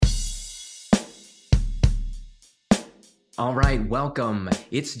All right, welcome.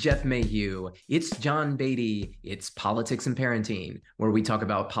 It's Jeff Mayhew. It's John Beatty. It's Politics and Parenting, where we talk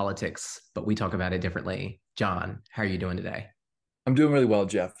about politics, but we talk about it differently. John, how are you doing today? I'm doing really well,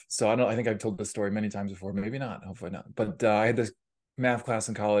 Jeff. So I think I've told this story many times before, maybe not, hopefully not. But I had this math class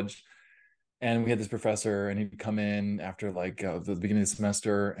in college, and we had this professor, and he'd come in after the beginning of the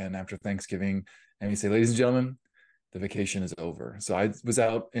semester and after Thanksgiving, and he'd say, "Ladies and gentlemen, the vacation is over." So I was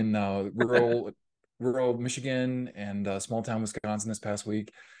out in rural Michigan and small town Wisconsin this past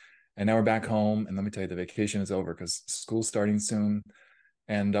week, and now we're back home. And let me tell you, the vacation is over because school's starting soon.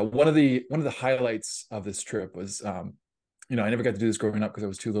 And one of the highlights of this trip was I never got to do this growing up because I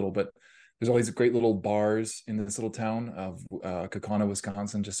was too little, but there's all these great little bars in this little town of Kaukauna,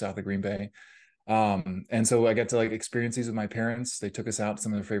 Wisconsin, just south of Green Bay. And so I got to experience these with my parents. They took us out to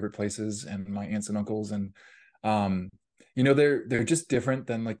some of their favorite places, and my aunts and uncles. And um, they're just different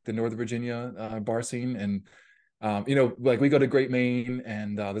than like the Northern Virginia bar scene. And we go to Great Maine,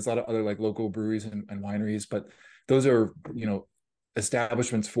 and there's a lot of other like local breweries and wineries, but those are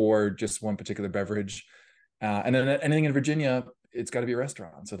establishments for just one particular beverage. And then anything in Virginia, it's got to be a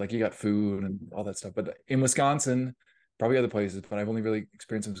restaurant. So like you got food and all that stuff. But in Wisconsin, probably other places, but I've only really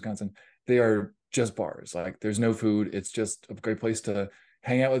experienced in Wisconsin, they are just bars. Like there's no food. It's just a great place to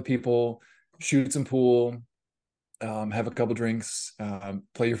hang out with people, shoot some pool, have a couple drinks,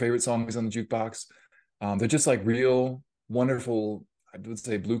 play your favorite songs on the jukebox. They're just like real wonderful, I would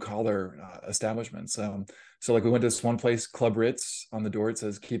say, blue collar establishments. So like we went to this one place, Club Ritz. On the door it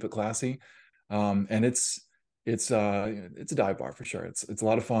says "Keep it classy," and it's a dive bar for sure. It's a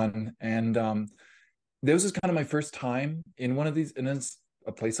lot of fun, and this was kind of my first time in one of these, in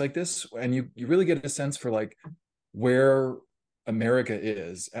a place like this, and you really get a sense for like where America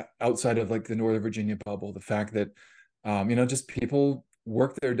is outside of like the Northern Virginia bubble. The fact that just people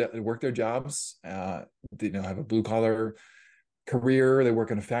work their jobs, have a blue collar career. They work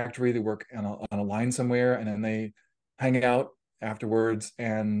in a factory. They work on a line somewhere, and then they hang out afterwards.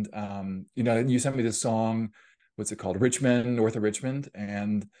 And you sent me this song. What's it called? Richmond, north of Richmond.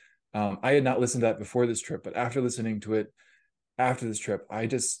 And I had not listened to that before this trip, but after listening to it after this trip,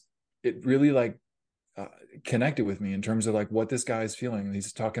 it really uh, connected with me in terms of like what this guy is feeling.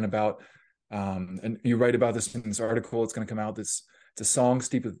 He's talking about, and you write about this in this article. It's going to come out. It's a song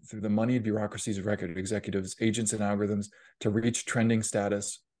steeped through the moneyed bureaucracies of record executives, agents, and algorithms to reach trending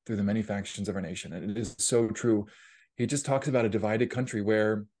status through the many factions of our nation. And it is so true. He just talks about a divided country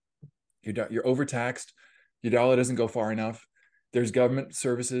where you're overtaxed, your dollar doesn't go far enough. There's government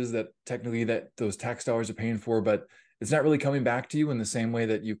services that technically that those tax dollars are paying for, but it's not really coming back to you in the same way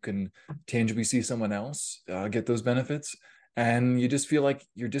that you can tangibly see someone else get those benefits. And you just feel like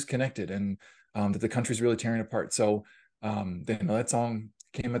you're disconnected, and that the country's really tearing apart. So that song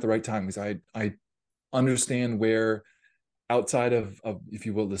came at the right time, because I understand where, outside of if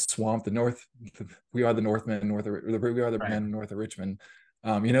you will, the swamp, the north, we are the Northmen north of, we are the Right. men north of Richmond.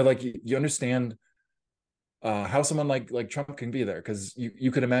 You understand how someone like Trump can be there, because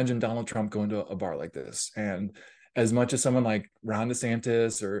you could imagine Donald Trump going to a bar like this. And as much as someone like Ron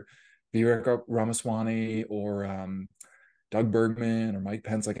DeSantis or Vivek Ramaswamy or Doug Bergman or Mike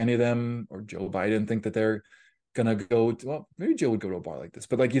Pence, like any of them, or Joe Biden, think that they're gonna go to, well, maybe Joe would go to a bar like this,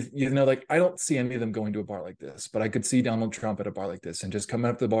 but like like I don't see any of them going to a bar like this, but I could see Donald Trump at a bar like this and just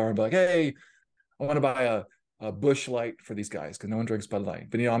coming up to the bar and be like, "Hey, I want to buy a Bush Light for these guys because no one drinks Bud Light,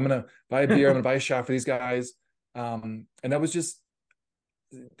 but I'm gonna buy a beer, I'm gonna buy a shot for these guys." And that was just,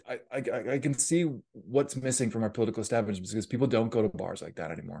 I can see what's missing from our political establishments, because people don't go to bars like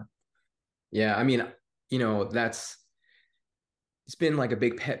that anymore. Yeah, I mean, that's it's been like a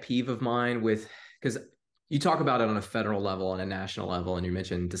big pet peeve of mine with because you talk about it on a federal level and a national level, and you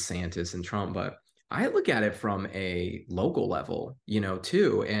mentioned DeSantis and Trump, but I look at it from a local level,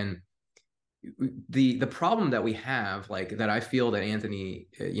 too. And the problem that we have, like that I feel that Anthony,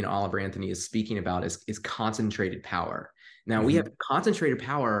 Oliver Anthony is speaking about is concentrated power. Now we have Mm-hmm. concentrated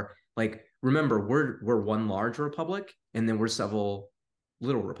power. Like remember, we're one large republic, and then we're several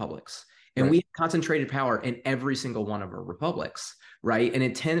little republics, and we Right. have concentrated power in every single one of our republics, right? And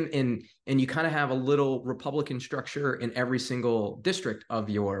it tend and you kind of have a little republican structure in every single district of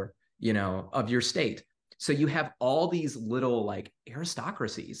your state. So you have all these little like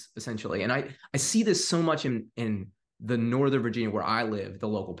aristocracies essentially. And I see this so much in the Northern Virginia where I live, the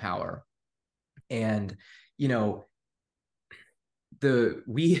local power. And, you know, the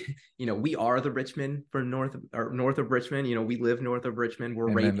we we are the Richmond for north of Richmond. We live north of Richmond. We're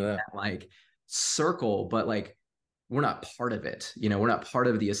right Amen to in that. that like circle, but like we're not part of it. We're not part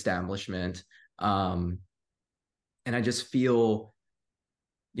of the establishment. Um, and I just feel,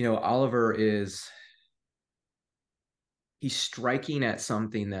 Oliver is he's striking at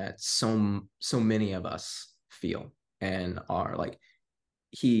something that so many of us feel and are like.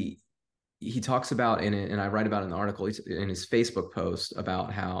 He talks about in it, and I write about it in the article in his Facebook post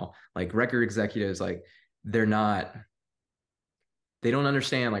about how like record executives, like they're not, they don't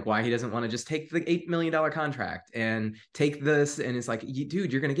understand like why he doesn't want to just take the $8 million contract and take this, and it's like,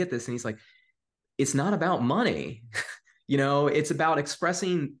 dude, you're gonna get this, and he's like, it's not about money. It's about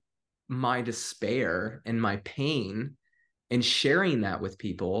expressing my despair and my pain and sharing that with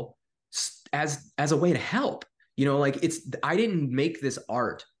people as a way to help. Like I didn't make this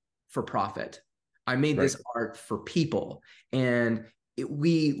art for profit. I made Right. this art for people. And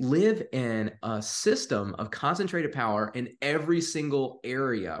we live in a system of concentrated power in every single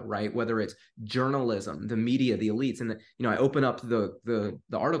area, right? Whether it's journalism, the media, the elites. And I open up the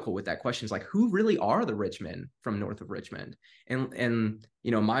article with that question. It's like, who really are the rich men from north of Richmond? And in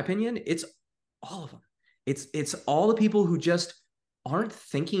my opinion, it's all of them. It's all the people who just aren't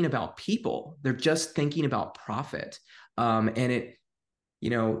thinking about people. They're just thinking about profit. And it,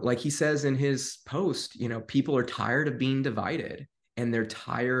 like he says in his post, people are tired of being divided and they're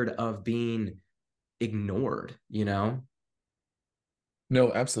tired of being ignored. No,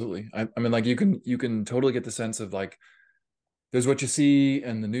 absolutely. I mean, like you can totally get the sense of like there's what you see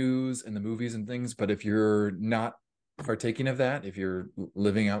in the news and the movies and things, but if you're not partaking of that, if you're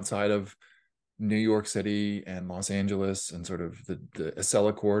living outside of New York City and Los Angeles and sort of the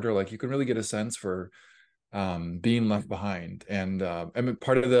Acela corridor, like you can really get a sense for being left behind. And I mean,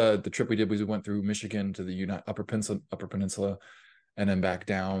 part of the trip we did was we went through Michigan to the Upper Peninsula, and then back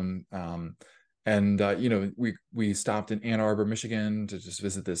down. And we stopped in Ann Arbor, Michigan, to just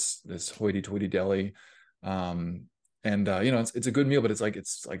visit this hoity-toity deli. And it's a good meal, but it's like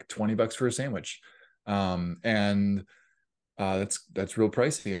 $20 for a sandwich, and that's real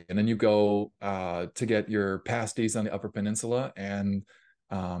pricey. And then you go to get your pasties on the Upper Peninsula, and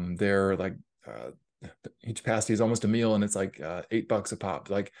they're like each pasty is almost a meal, and it's like $8 a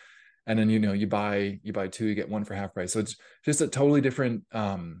pop. Like, and then you buy two, you get one for half price. So it's just a totally different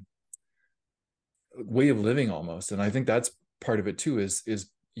way of living almost. And I think that's part of it too.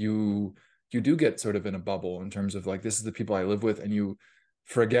 Is you do get sort of in a bubble in terms of like, this is the people I live with, and you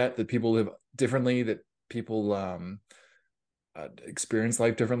forget that people live differently, that people experience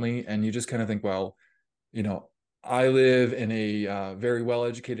life differently, and you just kind of think, well, I live in a very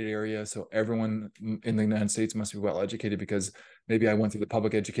well-educated area, so everyone in the United States must be well-educated because maybe I went through the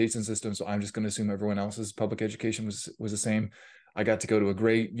public education system, so I'm just going to assume everyone else's public education was the same. I got to go to a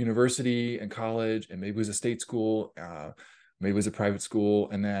great university and college, and maybe it was a state school, maybe it was a private school,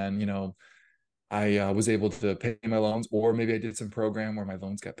 and then I was able to pay my loans, or maybe I did some program where my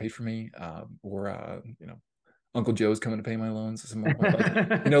loans got paid for me, or Uncle Joe's coming to pay my loans at some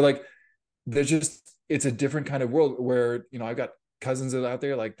point. Like there's just, it's a different kind of world where I've got cousins that are out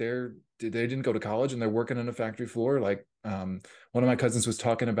there, like they didn't go to college and they're working on a factory floor. Like one of my cousins was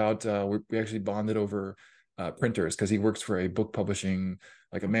talking about we actually bonded over printers, because he works for a book publishing,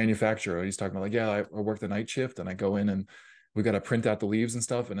 like a manufacturer. He's talking about like, yeah, I work the night shift and I go in and we got to print out the leaves and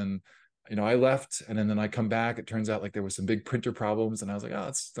stuff. And then I left, and then I come back. It turns out like there was some big printer problems, and I was like, oh,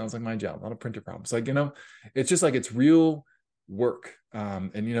 that sounds like my job. A lot of printer problems. Like, it's just like, it's real work.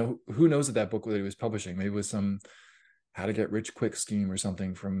 And who knows that book that he was publishing, maybe it was some how to get rich quick scheme or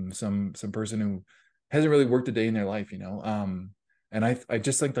something from some person who hasn't really worked a day in their life. And I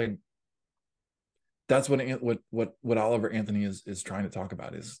just think like that's what Oliver Anthony is trying to talk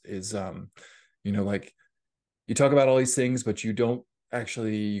about is like, you talk about all these things, but you don't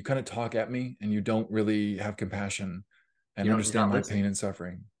actually, you kind of talk at me, and you don't really have compassion and understand my pain and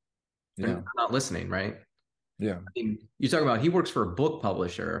suffering. They're not listening, right? Yeah. I mean, you talk about he works for a book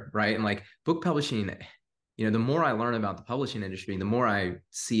publisher, right? And like book publishing, the more I learn about the publishing industry, the more I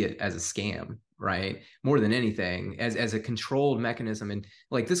see it as a scam, right? More than anything, as a controlled mechanism. And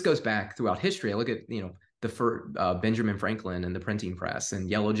like this goes back throughout history. I look at Benjamin Franklin and the printing press and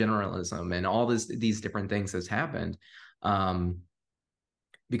yellow journalism and all these different things that's happened.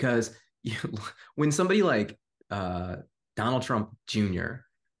 Because when somebody like Donald Trump Jr.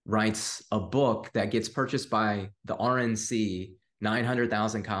 writes a book that gets purchased by the RNC,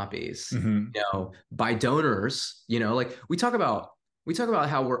 900,000 copies, by donors, like we talk about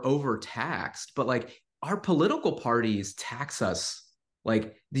how we're overtaxed, but like our political parties tax us.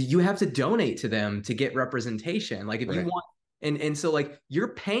 Like you have to donate to them to get representation. Like if you want, and so like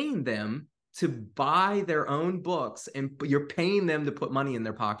you're paying them to buy their own books, and you're paying them to put money in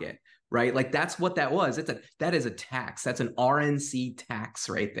their pocket, right? Like that's what that was. That is a tax. That's an RNC tax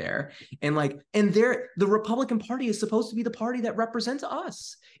right there. And the Republican Party is supposed to be the party that represents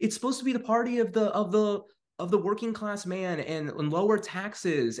us. It's supposed to be the party of the of the working class man and lower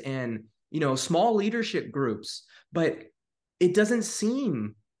taxes and, small leadership groups. But it doesn't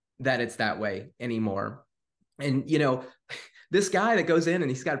seem that it's that way anymore. And, this guy that goes in and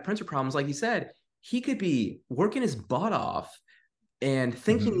he's got printer problems, like you said, he could be working his butt off and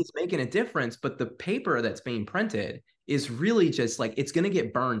thinking he's making a difference, but the paper that's being printed is really just like, it's going to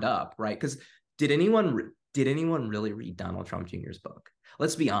get burned up, right? Because did anyone really read Donald Trump Jr.'s book?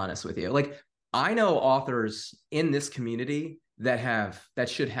 Let's be honest with you. Like, I know authors in this community that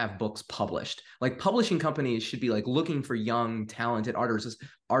should have books published. Like, publishing companies should be like looking for young, talented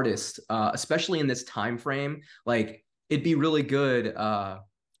artists, especially in this time frame. Like, it'd be really good.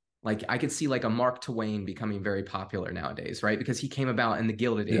 Like, I could see like a Mark Twain becoming very popular nowadays, right? Because he came about in the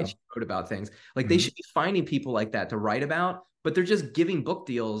Gilded Age, he wrote about things. Like, they should be finding people like that to write about, but they're just giving book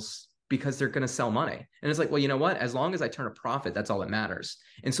deals because they're going to sell money. And it's like, well, you know what? As long as I turn a profit, that's all that matters.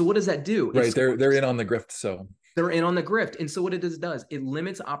 And so what does that do? Right. They're in on the grift. So they're in on the grift. And so what it does, it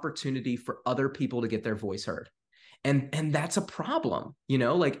limits opportunity for other people to get their voice heard. And that's a problem,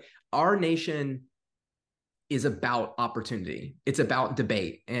 like, our nation is about opportunity. It's about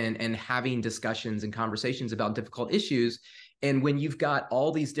debate and having discussions and conversations about difficult issues. And when you've got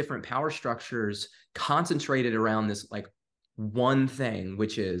all these different power structures concentrated around this like one thing,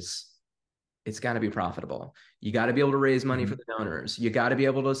 which is, it's got to be profitable. You got to be able to raise money for the donors. You got to be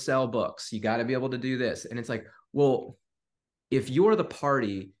able to sell books. You got to be able to do this. And it's like, well, if you're the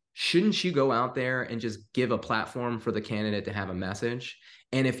party, shouldn't you go out there and just give a platform for the candidate to have a message?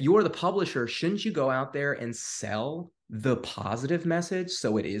 And if you're the publisher, shouldn't you go out there and sell the positive message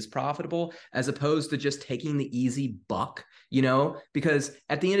so it is profitable, as opposed to just taking the easy buck, because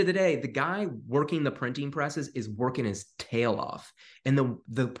at the end of the day, the guy working the printing presses is working his tail off. And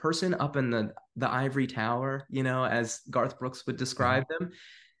the person up in the ivory tower, as Garth Brooks would describe them,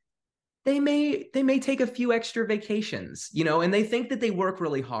 they may take a few extra vacations, and they think that they work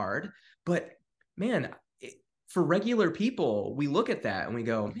really hard. But man, for regular people, we look at that and we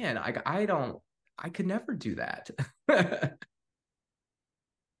go, man, I could never do that.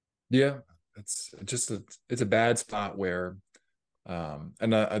 Yeah, it's a bad spot where,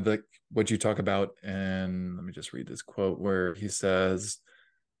 and I like what you talk about. And let me just read this quote where he says,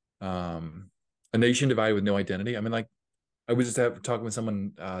 "A nation divided with no identity." I mean, like, I was just talking with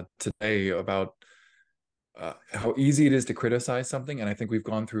someone today about how easy it is to criticize something, and I think we've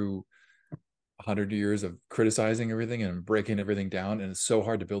gone through 100 years of criticizing everything and breaking everything down, and it's so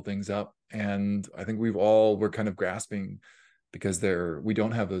hard to build things up. And I think we're kind of grasping because we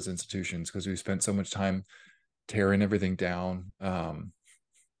don't have those institutions, because we've spent so much time tearing everything down.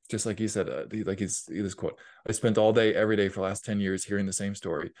 Just like he said, this quote, "I spent all day, every day for the last 10 years hearing the same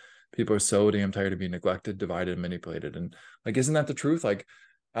story. People are so damn tired of being neglected, divided, and manipulated." And like, isn't that the truth? Like,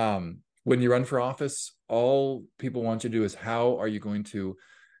 when you run for office, all people want you to do is, how are you going to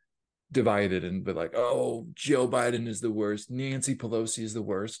divide it? And be like, oh, Joe Biden is the worst, Nancy Pelosi is the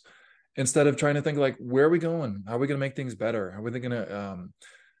worst, instead of trying to think like, where are we going? How are we going to make things better? How are they going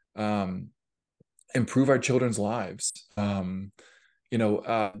to improve our children's lives?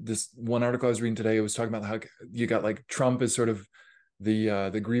 This one article I was reading today, it was talking about how you got like Trump is sort of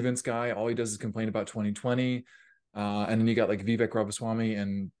the grievance guy. All he does is complain about 2020. And then you got like Vivek Ramaswamy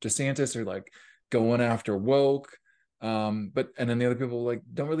and DeSantis are like going after woke. And then the other people like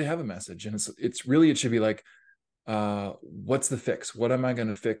don't really have a message. And it's really, it should be like, what's the fix? What am I going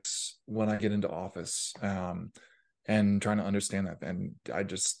to fix when I get into office? And trying to understand that. And I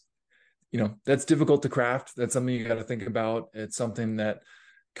just, that's difficult to craft. That's something you got to think about. It's something that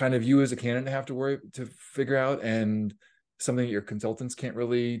kind of you as a candidate have to figure out, and something that your consultants can't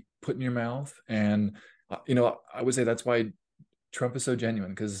really put in your mouth. And, I would say that's why Trump is so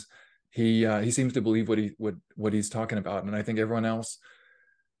genuine, because he seems to believe what he's talking about. And I think everyone else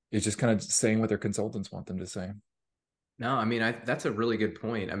is just kind of saying what their consultants want them to say. No, I mean, that's a really good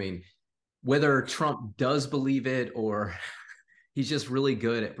point. I mean, whether Trump does believe it, or he's just really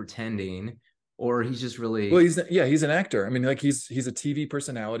good at pretending, or he's just really, well, he's an actor. I mean, like, he's a TV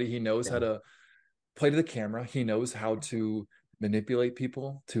personality. He knows how to play to the camera. He knows how to manipulate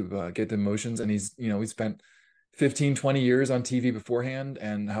people to get the emotions. And he's spent 15-20 years on TV beforehand,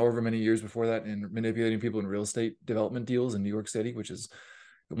 and however many years before that in manipulating people in real estate development deals in New York City, which is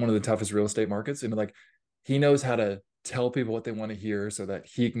one of the toughest real estate markets. And like, he knows how to tell people what they want to hear so that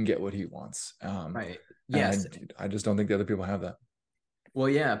he can get what he wants. Right. Yes. I just don't think the other people have that. Well,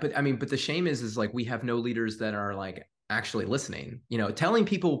 yeah, but I mean, but the shame is like, we have no leaders that are like actually listening, telling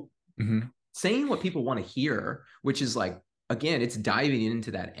people, saying what people want to hear, which is like, again, it's diving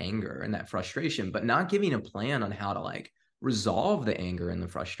into that anger and that frustration, but not giving a plan on how to like resolve the anger and the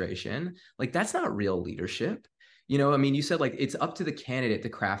frustration. Like, that's not real leadership. I mean, you said like it's up to the candidate to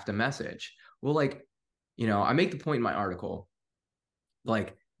craft a message. Well, like, I make the point in my article,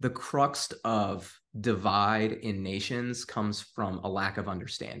 like the crux of divide in nations comes from a lack of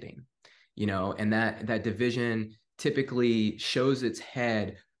understanding, and that division typically shows its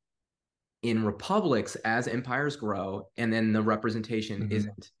head in republics as empires grow, and then the representation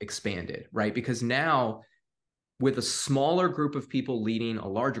isn't expanded, right? Because now, with a smaller group of people leading a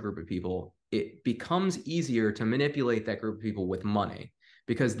larger group of people, it becomes easier to manipulate that group of people with money,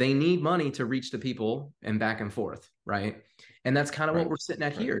 because they need money to reach the people and back and forth, right? And that's kind of what we're sitting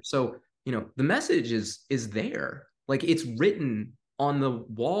at here. So, the message is there. Like, it's written on the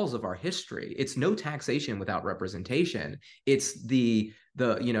walls of our history. It's no taxation without representation. It's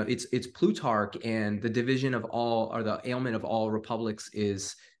it's Plutarch, and the division of all, or the ailment of all republics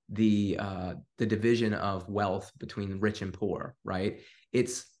is the division of wealth between rich and poor, right?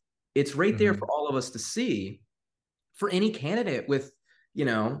 It's right there for all of us to see, for any candidate with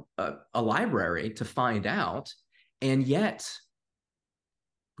a library to find out. And yet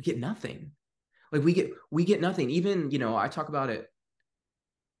we get nothing. Like, we get nothing. Even, I talk about it.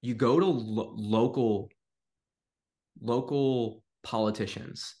 You go to local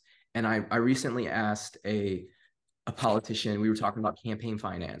politicians, and I recently asked a politician. We were talking about campaign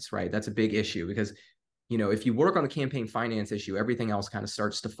finance, right? That's a big issue, because if you work on the campaign finance issue, everything else kind of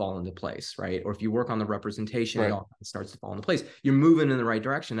starts to fall into place, right? Or if you work on the representation, it all starts to fall into place. You're moving in the right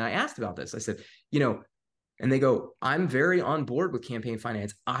direction. And I asked about this. I said, and they go, I'm very on board with campaign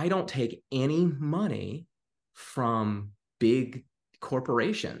finance. I don't take any money from big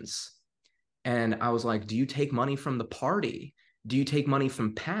corporations. And I was like, do you take money from the party? Do you take money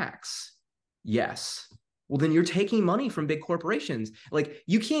from PACs? Yes. Well, then you're taking money from big corporations. Like,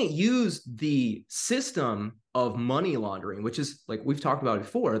 you can't use the system of money laundering, which is, like we've talked about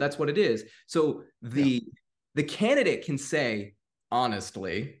before, that's what it is. So the candidate can say,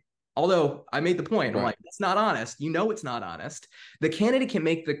 honestly, although I made the point, I'm like, it's not honest. It's not honest. The candidate can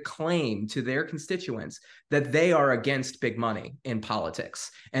make the claim to their constituents that they are against big money in politics,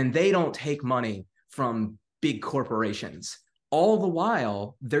 and they don't take money from big corporations. All the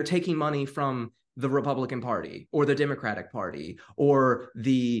while, they're taking money from the Republican Party or the Democratic Party or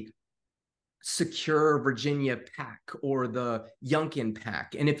the Secure Virginia PAC or the Youngkin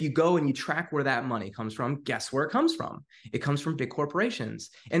PAC. And if you go and you track where that money comes from, guess where it comes from? It comes from big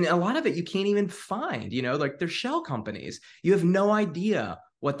corporations. And a lot of it you can't even find, like they're shell companies. You have no idea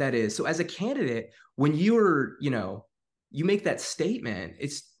what that is. So as a candidate, when you're, you make that statement,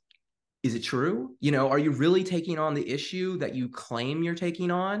 is it true? Are you really taking on the issue that you claim you're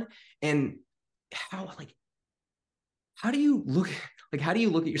taking on? And how do you look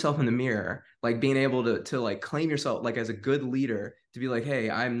at yourself in the mirror, like being able to like claim yourself like as a good leader, to be like, hey,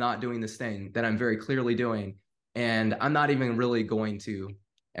 I'm not doing this thing that I'm very clearly doing, and I'm not even really going to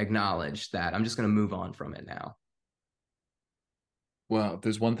acknowledge that. I'm just going to move on from it now. Well, if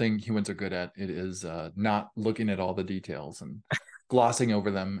there's one thing humans are good at, it is not looking at all the details and glossing over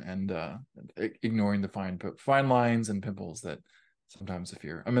them, and ignoring the fine lines and pimples that sometimes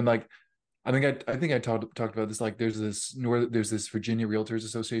appear. I mean, like, I think I talked about this. Like, there's this Virginia Realtors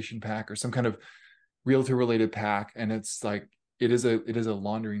Association PAC, or some kind of realtor related PAC, and it's like it is a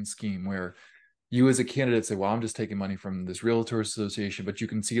laundering scheme where you as a candidate say, well, I'm just taking money from this realtor association, but you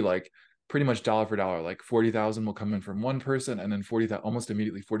can see, like, pretty much dollar for dollar, like 40,000 will come in from one person, and then almost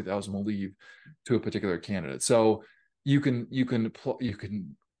immediately 40,000 will leave to a particular candidate. So you can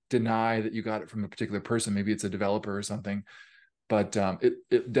deny that you got it from a particular person. Maybe it's a developer or something. But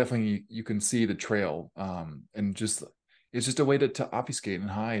it definitely, you can see the trail, and just it's just a way to obfuscate and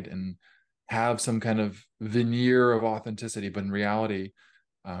hide and have some kind of veneer of authenticity. But in reality,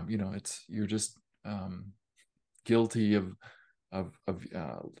 you're just guilty of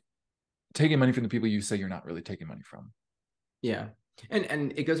taking money from the people you say you're not really taking money from. Yeah,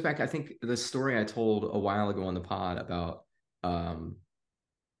 and it goes back. I think the story I told a while ago on the pod about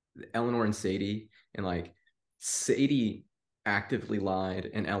Eleanor and Sadie, and like Sadie actively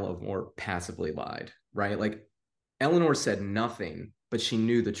lied and Eleanor passively lied, right? Like, Eleanor said nothing, but she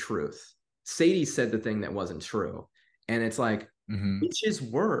knew the truth. Sadie said the thing that wasn't true. And it's like, which is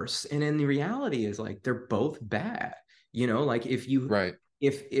worse? And in the reality is, like, they're both bad. Like,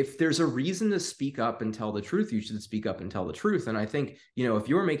 if there's a reason to speak up and tell the truth, you should speak up and tell the truth. And I think, if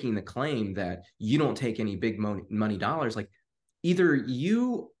you're making the claim that you don't take any big money dollars, like, either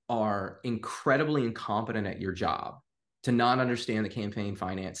you are incredibly incompetent at your job to not understand the campaign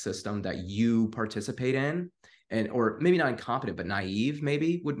finance system that you participate in, or maybe not incompetent, but naive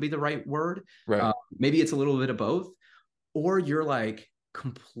maybe would be the right word. Right. Maybe it's a little bit of both, or you're like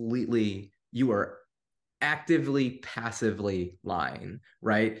completely, you are actively passively lying,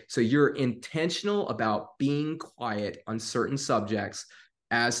 right? So you're intentional about being quiet on certain subjects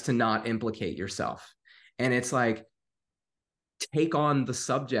as to not implicate yourself. And it's like, take on the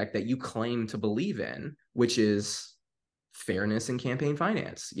subject that you claim to believe in, which is fairness in campaign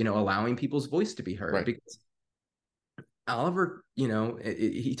finance, allowing people's voice to be heard. Right. Because Oliver,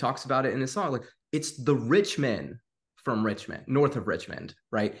 he talks about it in his song, like it's the rich men from Richmond, north of Richmond,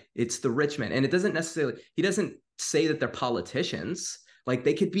 right? It's the rich men. And it doesn't necessarily, he doesn't say that they're politicians. Like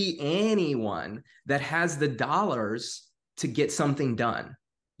they could be anyone that has the dollars to get something done.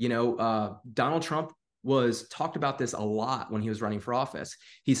 Donald Trump was talked about this a lot when he was running for office.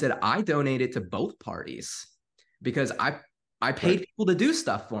 He said, I donated to both parties because I paid Right. people to do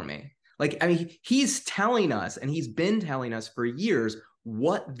stuff for me. Like, I mean, he's telling us, and he's been telling us for years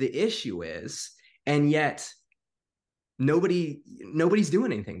what the issue is, and yet nobody's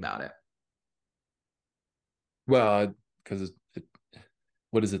doing anything about it. Well, because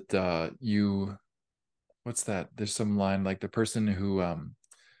what is it? What's that? There's some line like the person who, I'm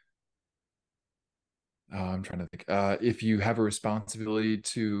trying to think. If you have a responsibility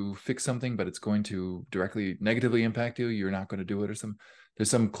to fix something, but it's going to directly negatively impact you, you're not going to do it, or some. There's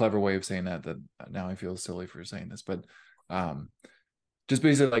some clever way of saying that now I feel silly for saying this, but just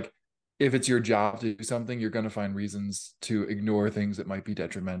basically like if it's your job to do something, you're going to find reasons to ignore things that might be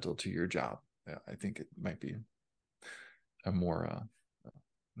detrimental to your job. I think it might be a more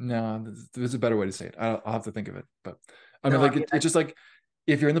no, there's a better way to say it. I'll have to think of it, but I mean, No, like it's just like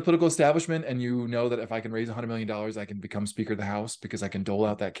if you're in the political establishment and you know that if I can raise $100 million, I can become Speaker of the House because I can dole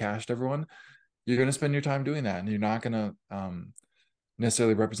out that cash to everyone. You're going to spend your time doing that, and you're not going to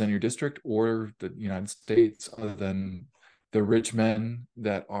necessarily represent your district or the United States, other than the rich men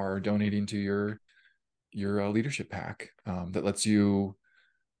that are donating to your leadership pack that lets you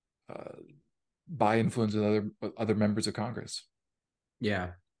buy influence with other members of Congress.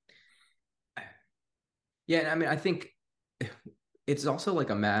 yeah, yeah. I mean, I think it's also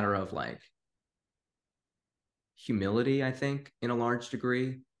like a matter of like humility. I think in a large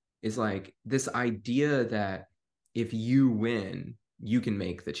degree is like this idea that if you win, you can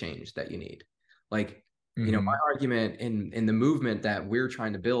make the change that you need. Like, my Mm-hmm. argument in the movement that we're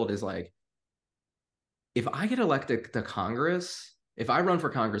trying to build is like, if I get elected to Congress, if I run for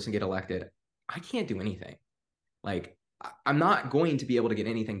Congress and get elected, I can't do anything. Like, I'm not going to be able to get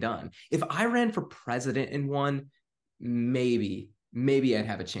anything done. If I ran for president and won, maybe I'd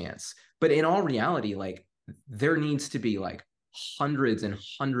have a chance. But in all reality, like, there needs to be like hundreds and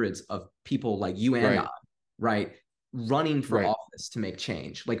hundreds of people like you and I, Right. right, running for Right. office to make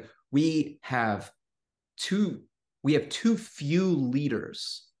change. Like, we have too we have too few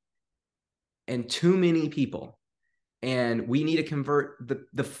leaders and too many people, and we need to convert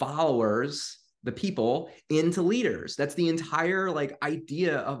the followers, the people, into leaders. That's the entire like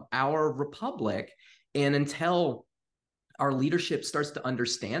idea of our republic. And until our leadership starts to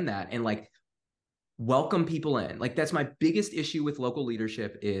understand that and like welcome people in, like that's my biggest issue with local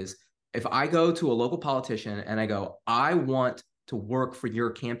leadership is if I go to a local politician and I go, I want to work for your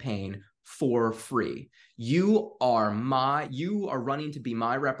campaign for free, you are running to be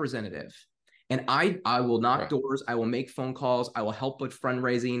my representative, and I will knock Right. doors, I will make phone calls, I will help with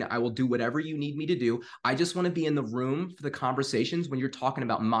fundraising, I will do whatever you need me to do. I just want to be in the room for the conversations when you're talking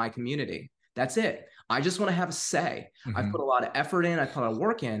about my community. That's it. I just want to have a say. I've put Mm-hmm. a lot of effort in, I put a lot of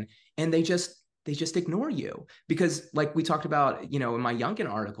work in, and they just ignore you because, like we talked about, in my Youngkin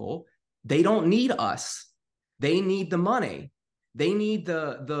article, they don't need us. They need the money. They need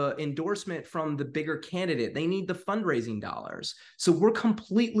the endorsement from the bigger candidate. They need the fundraising dollars. So we're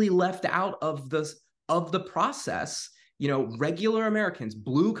completely left out of the process. Regular Americans,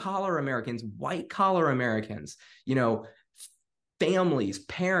 blue collar Americans, white collar Americans, families,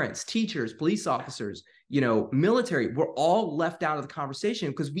 parents, teachers, police officers, military, we're all left out of the conversation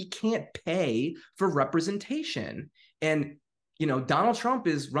because we can't pay for representation. And, Donald Trump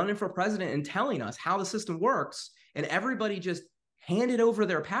is running for president and telling us how the system works, and everybody just handed over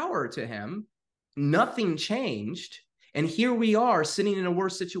their power to him. Nothing changed. And here we are sitting in a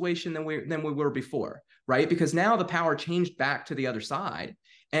worse situation than we were before, right? Because now the power changed back to the other side.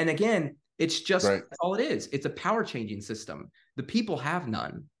 And again, it's just Right. that's all it is. It's a power changing system. The people have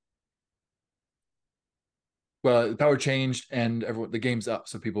none. Well, the power changed and the game's up,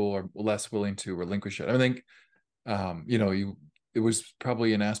 so people are less willing to relinquish it. I think, it was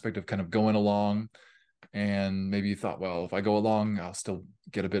probably an aspect of kind of going along, and maybe you thought, well, if I go along, I'll still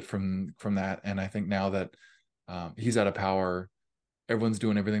get a bit from that. And I think now that he's out of power, everyone's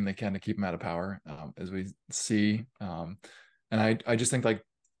doing everything they can to keep him out of power, as we see. And I just think like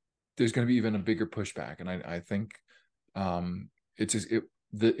there's going to be even a bigger pushback, and I think it's just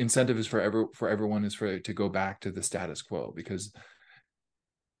the incentive is for everyone is for it to go back to the status quo, because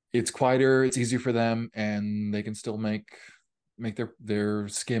it's quieter, it's easier for them, and they can still make their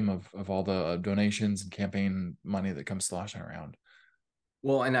skim of all the donations and campaign money that comes sloshing around.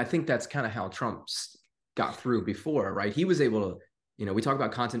 Well, and I think that's kind of how Trump got through before, right? He was able to, we talk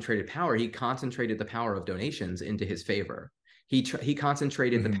about concentrated power. He concentrated the power of donations into his favor. He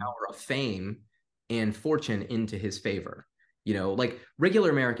concentrated the power of fame and fortune into his favor. Like regular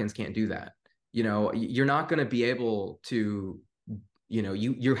Americans can't do that. You're not going to be able to,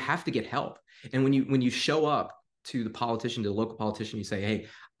 you have to get help. And when you show up to the politician, to the local politician, you say, hey,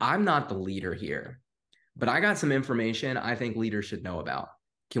 I'm not the leader here, but I got some information I think leaders should know about.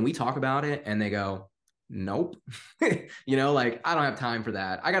 Can we talk about it? And they go, nope. Like, I don't have time for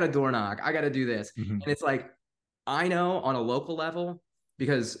that. I got to door knock. I got to do this. And it's like, I know on a local level,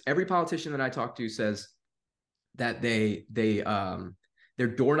 because every politician that I talk to says that their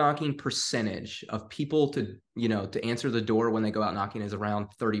door knocking percentage of people to answer the door when they go out knocking is around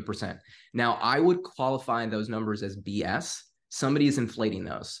 30%. Now, I would qualify those numbers as BS. Somebody is inflating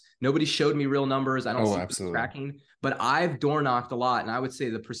those. Nobody showed me real numbers. I don't see tracking, but I've door knocked a lot, and I would say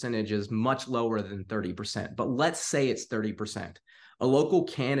the percentage is much lower than 30%. But let's say it's 30%. A local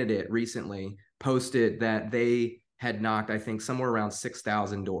candidate recently posted that they had knocked, I think, somewhere around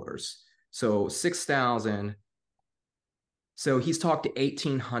 6,000 doors. So 6,000. So he's talked to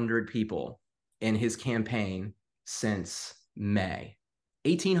 1,800 people in his campaign since May.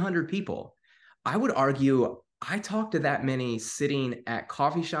 1,800 people. I would argue I talked to that many sitting at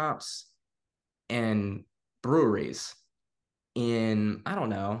coffee shops and breweries in, I don't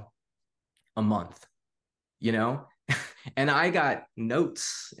know, a month, and I got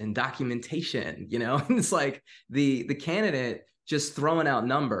notes and documentation, and it's like the candidate just throwing out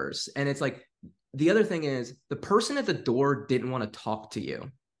numbers. And it's like, the other thing is the person at the door didn't want to talk to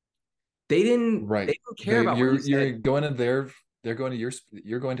you. They didn't care about what you said. You're going to they're going to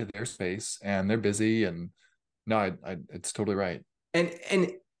you're going to their space, and they're busy. And no, it's totally right.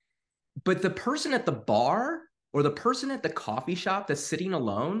 But the person at the bar or the person at the coffee shop that's sitting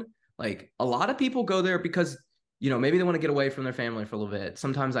alone, like, a lot of people go there because, maybe they want to get away from their family for a little bit.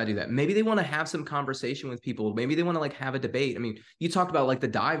 Sometimes I do that. Maybe they want to have some conversation with people. Maybe they want to like have a debate. I mean, you talked about like the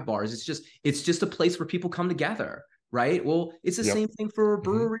dive bars. It's just a place where people come together, right? Well, it's the same thing for a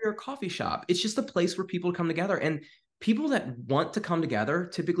brewery or a coffee shop. It's just a place where people come together, and people that want to come together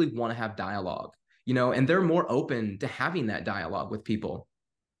typically want to have dialogue, and they're more open to having that dialogue with people.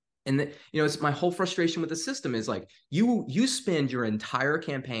 And it's my whole frustration with the system is like, you spend your entire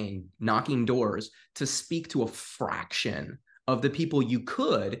campaign knocking doors to speak to a fraction of the people you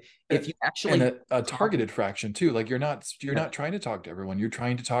could, if you actually, and a targeted fraction too. Like you're not trying to talk to everyone. You're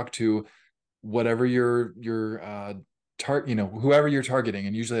trying to talk to whatever your whoever you're targeting,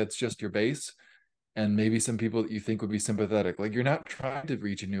 and usually it's just your base and maybe some people that you think would be sympathetic. Like you're not trying to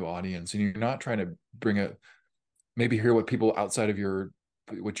reach a new audience, and you're not trying to maybe hear what people outside of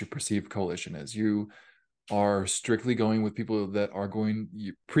what your perceived coalition is. You are strictly going with people that are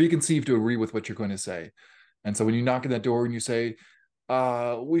preconceived to agree with what you're going to say. And so when you knock on that door and you say,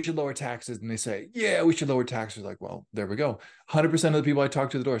 we should lower taxes, and they say, yeah, we should lower taxes, like, well, there we go. 100% of the people I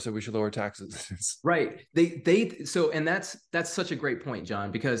talked to the door said we should lower taxes. Right. And that's such a great point,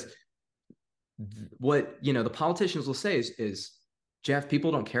 John, because what, the politicians will say is, Jeff,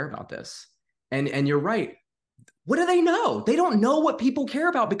 people don't care about this. And you're right. What do they know? They don't know what people care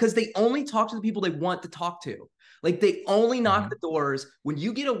about, because they only talk to the people they want to talk to. Like, they only knock the doors. When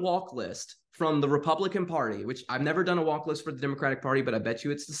you get a walk list from the Republican Party, which I've never done a walk list for the Democratic Party, but I bet you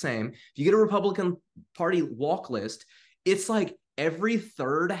it's the same. If you get a Republican Party walk list, it's like every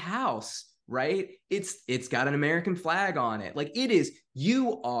third house, right? It's got an American flag on it. Like,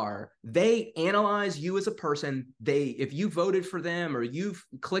 they analyze you as a person. If you voted for them or you've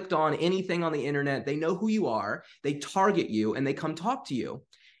clicked on anything on the internet, they know who you are. They target you and they come talk to you.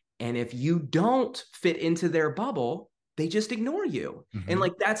 And if you don't fit into their bubble, they just ignore you. And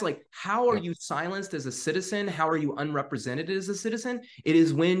like, that's like, how are you silenced as a citizen? How are you unrepresented as a citizen? It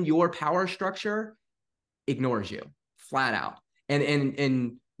is when your power structure ignores you flat out.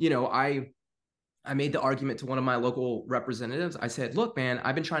 And I made the argument to one of my local representatives. I said, look, man,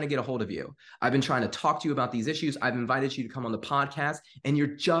 I've been trying to get a hold of you. I've been trying to talk to you about these issues. I've invited you to come on the podcast, and you're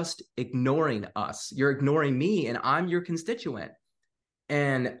just ignoring us. You're ignoring me, and I'm your constituent.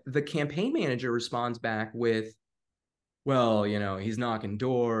 And the campaign manager responds back with, well, he's knocking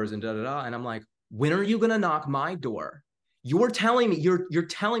doors and da-da-da. And I'm like, when are you going to knock my door? you're telling me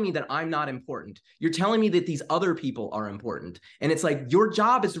that I'm not important. You're telling me that these other people are important. And it's like your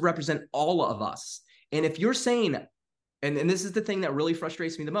job is to represent all of us. And if you're saying, and this is the thing that really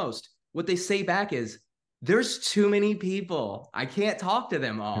frustrates me the most, what they say back is, there's too many people. I can't talk to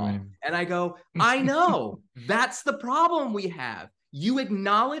them all. And I go, I know. That's the problem we have. You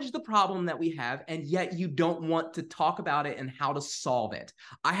acknowledge the problem that we have, and yet you don't want to talk about it and how to solve it.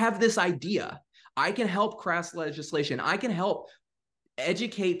 I have this idea. I can help craft legislation. I can help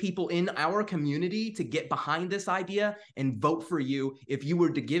educate people in our community to get behind this idea and vote for you if you were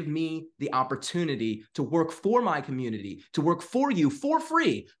to give me the opportunity to work for my community, to work for you for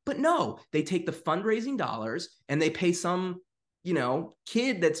free. But no, they take the fundraising dollars and they pay some,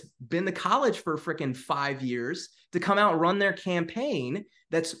 kid that's been to college for freaking 5 years to come out and run their campaign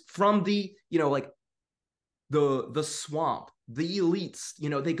that's from the, like the swamp, the elites,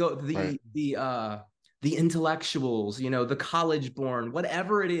 they go the intellectuals, the college born,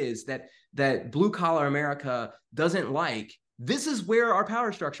 whatever it is that blue collar America doesn't like. This is where our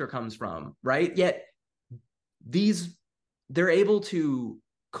power structure comes from, right? Yet they're able to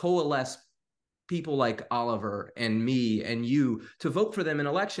coalesce people like Oliver and me and you to vote for them in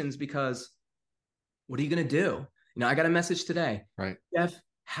elections, because what are you going to do? I got a message today. Right. Jeff,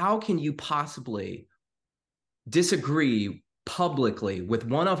 how can you possibly disagree publicly with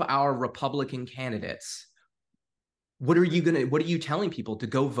one of our Republican candidates? What are you telling people, to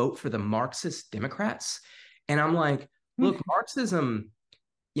go vote for the Marxist Democrats? And I'm like, look, Marxism,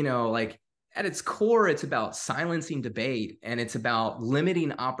 like at its core, it's about silencing debate and it's about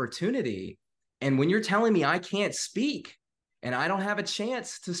limiting opportunity. And when you're telling me I can't speak and I don't have a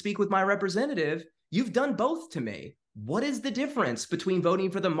chance to speak with my representative, you've done both to me. What is the difference between voting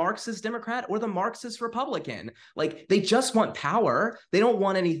for the Marxist Democrat or the Marxist Republican? Like, they just want power. They don't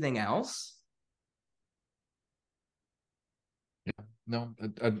want anything else. Yeah, no,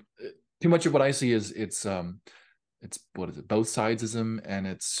 too much of what I see is it's what is it, both sidesism, and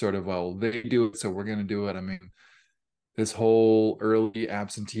it's sort of, well, they do it, so we're going to do it. I mean, this whole early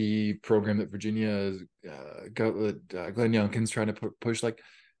absentee program that Virginia Glenn Youngkin's trying to push, like,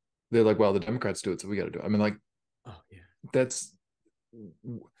 they're like, well, the Democrats do it, so we got to do it. I mean, like, oh yeah, that's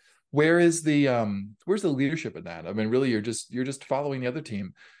where's the leadership in that? I mean, really, you're just following the other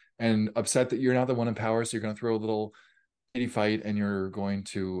team and upset that you're not the one in power, so you're going to throw a little kitty fight and you're going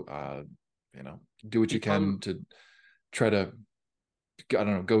to do what you can to try to, I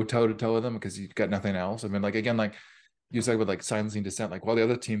don't know, go toe to toe with them because you've got nothing else. I mean, like, again, like you said with like silencing dissent, like, well, the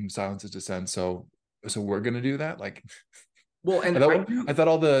other team silences dissent, so we're going to do that. Like, well, and I thought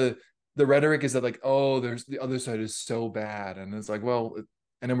all the rhetoric is that, like, oh, there's the other side is so bad, and it's like, well,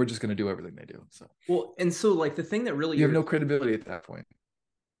 and then we're just going to do everything they do. So, well, and so, like, the thing that really, you have no credibility at that point.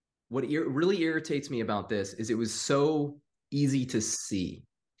 What really irritates me about this is it was so easy to see.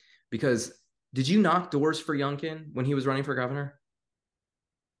 Because did you knock doors for Youngkin when he was running for governor?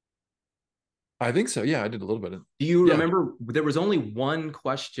 I think so. Yeah, I did a little bit. Do you remember there was only one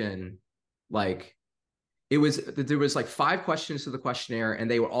question? Like, there was like 5 questions to the questionnaire, and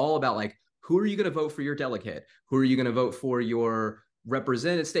they were all about, like, who are you going to vote for your delegate? Who are you going to vote for your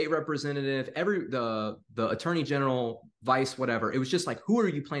state representative, the attorney general, vice, whatever. It was just like, who are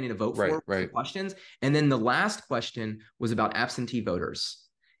you planning to vote for? Right. Questions. And then the last question was about absentee voters.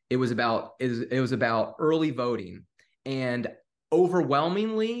 It was about early voting. And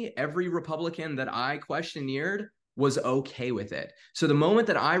overwhelmingly, every Republican that I questionnaire was okay with it. So the moment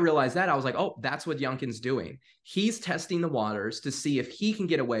that I realized that, I was like, oh, that's what Youngkin's doing. He's testing the waters to see if he can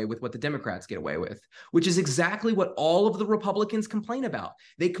get away with what the Democrats get away with, which is exactly what all of the Republicans complain about.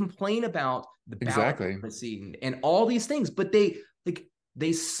 They complain about the ballot and all these things, but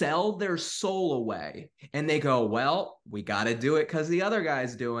they sell their soul away and they go, well, we got to do it because the other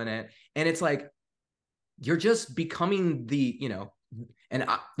guy's doing it. And it's like, you're just becoming and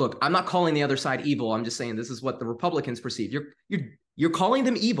look, I'm not calling the other side evil. I'm just saying this is what the Republicans perceive. You're calling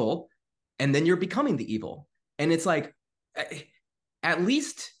them evil, and then you're becoming the evil. And it's like, at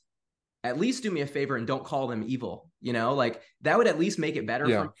least do me a favor and don't call them evil. Like, that would at least make it better.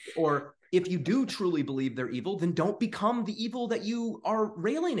 Yeah. Or if you do truly believe they're evil, then don't become the evil that you are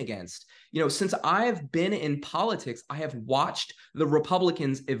railing against. Since I've been in politics, I have watched the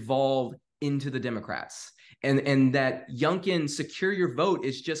Republicans evolve into the Democrats. And that Youngkin secure your vote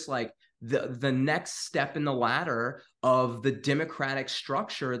is just like the next step in the ladder of the Democratic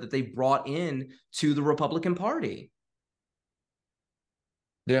structure that they brought in to the Republican Party.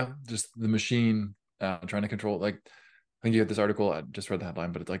 Yeah, just the machine trying to control it. Like, I think you had this article, I just read the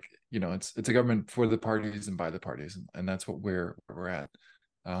headline, but it's like, it's a government for the parties and by the parties, and that's what we're at.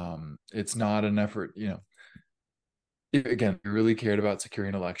 It's not an effort, Again, if you really cared about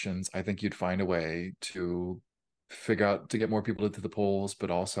securing elections, I think you'd find a way to figure out to get more people into the polls, but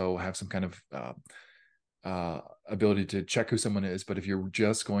also have some kind of ability to check who someone is. But if you're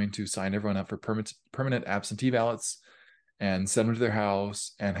just going to sign everyone up for permanent absentee ballots and send them to their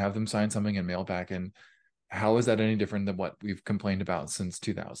house and have them sign something and mail back in, how is that any different than what we've complained about since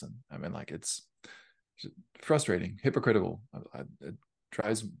 2000? I mean, like, it's frustrating, hypocritical. It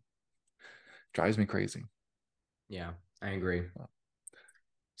drives me crazy. Yeah, I agree.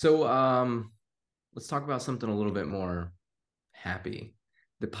 So let's talk about something a little bit more happy.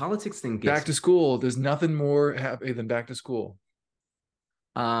 The politics thing Back gets to school. There's nothing more happy than back to school.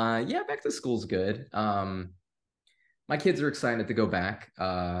 yeah, back to school's good. My kids are excited to go back.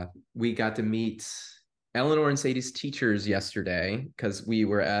 We got to meet Eleanor and Sadie's teachers yesterday because we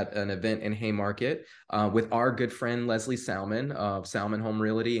were at an event in Haymarket with our good friend Leslie Salmon of Salmon Home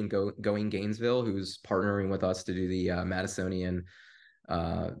Realty and Going Gainesville, who's partnering with us to do the Madisonian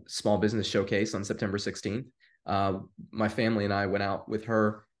Small Business Showcase on September 16th. My family and I went out with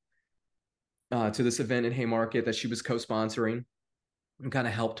her to this event in Haymarket that she was co-sponsoring and kind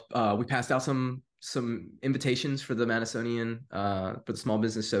of helped. We passed out some invitations for the Madisonian for the Small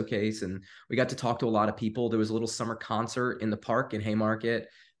Business Showcase, and we got to talk to a lot of people. There was a little summer concert in the park in Haymarket.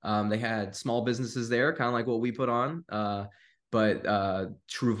 They had small businesses there, kind of like what we put on. But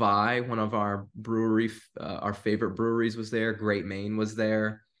Truvai, one of our favorite breweries, was there. Great Maine was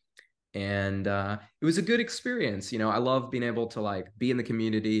there, and it was a good experience. I love being able to like be in the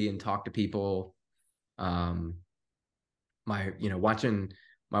community and talk to people. Um, watching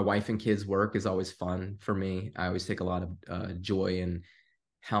my wife and kids work is always fun for me. I always take a lot of joy in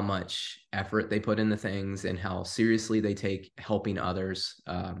how much effort they put into things and how seriously they take helping others.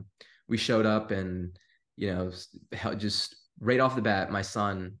 We showed up and just right off the bat, my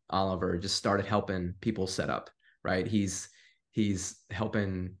son Oliver just started helping people set up. Right, he's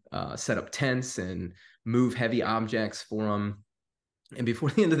helping set up tents and move heavy objects for them. And before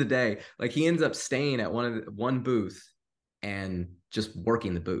the end of the day, like he ends up staying at one booth and just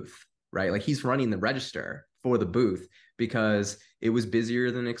working the booth, right? Like he's running the register for the booth because it was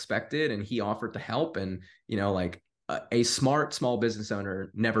busier than expected and he offered to help. And, like a smart small business owner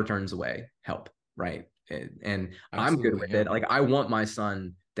never turns away help, right? And I'm good Absolutely, with yeah. it. Like I want my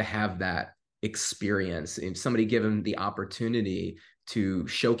son to have that experience. If somebody give him the opportunity to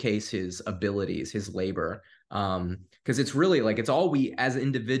showcase his abilities, his labor, because it's really like it's all we as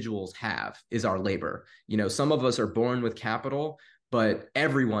individuals have is our labor. Some of us are born with capital, but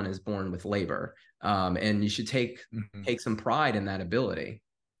everyone is born with labor, and you should take Mhm. take some pride in that ability.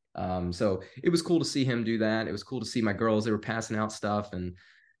 So it was cool to see him do that. It was cool to see my girls. They were passing out stuff, and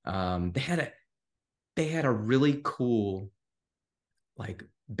they had a really cool like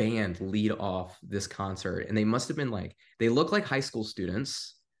band lead off this concert, and they must have been like they look like high school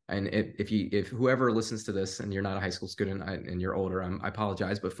students. And if whoever listens to this and you're not a high school student and you're older, I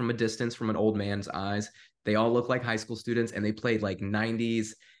apologize, but from a distance, from an old man's eyes, they all look like high school students, and they played like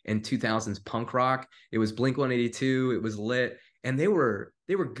 90s and 2000s punk rock. It was Blink 182. It was lit, and they were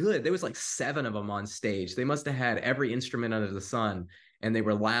good. There was like seven of them on stage. They must have had every instrument under the sun, and they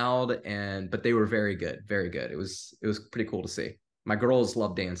were loud but they were very good, very good. It was pretty cool to see. My girls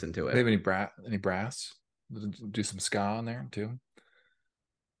love dancing to They it. have any brass? Do some ska on there too?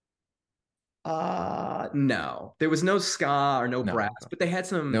 No, there was no ska or no No, brass, okay. but they had No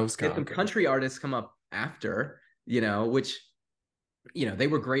some they ska. had some Okay. country artists come up after, which they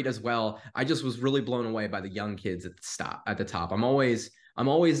were great as well. I just was really blown away by the young kids at the top. I'm always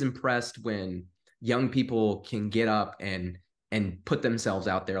impressed when young people can get up and put themselves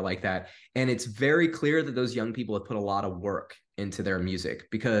out there like that. And it's very clear that those young people have put a lot of work into their music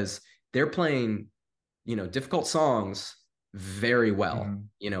because they're playing difficult songs very well,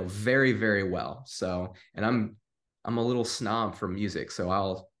 Mhm. very, very well. So, and I'm a little snob for music, so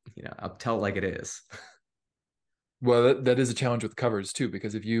I'll tell it like it is. Well, that is a challenge with covers too,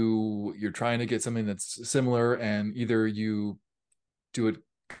 because if you're trying to get something that's similar and either you do it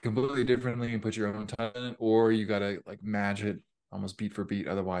completely differently and put your own time in it, or you gotta like match it almost beat for beat.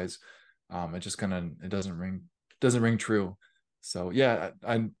 Otherwise, it just kind of it doesn't ring true. So yeah,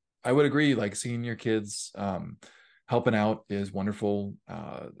 I would agree. Like seeing your kids helping out is wonderful.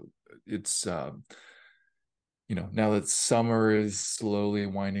 It's now that summer is slowly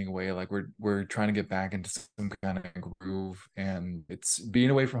winding away, like we're trying to get back into some kind of groove, and it's being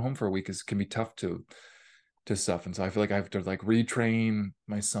away from home for a week can be tough to stuff. And so I feel like I have to like retrain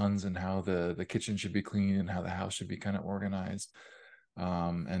my sons and how the kitchen should be clean and how the house should be kind of organized.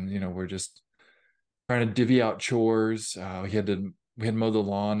 And we're just trying to divvy out chores. We we hadn't mowed the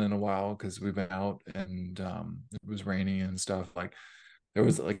lawn in a while because we've been out, and it was raining and stuff. Like there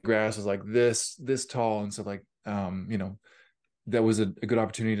was like grass was like this tall, and so like that was a good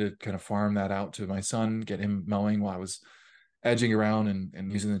opportunity to kind of farm that out to my son, get him mowing while I was edging around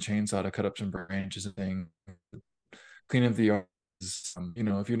and using the chainsaw to cut up some branches and things, clean up the yard.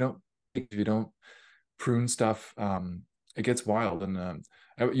 If you don't prune stuff, it gets wild. And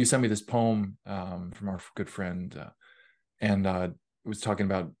you sent me this poem from our good friend, and it was talking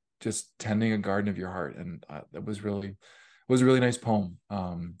about just tending a garden of your heart, and that was a really nice poem.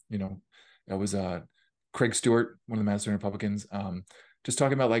 That was Craig Stewart, one of the Madison Republicans, just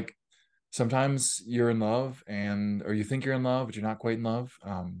talking about like sometimes you're in love or you think you're in love, but you're not quite in love.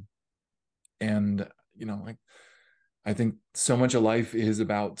 And like I think so much of life is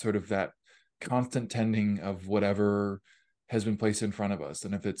about sort of that constant tending of whatever has been placed in front of us.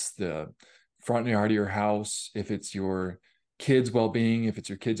 And if it's the front yard of your house, if it's your kids' well-being, if it's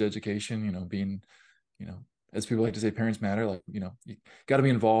your kids' education, being, as people like to say, parents matter. Like, you got to be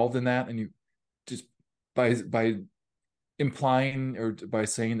involved in that. And you just by implying or by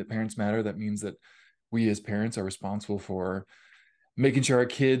saying that parents matter, that means that we as parents are responsible for making sure our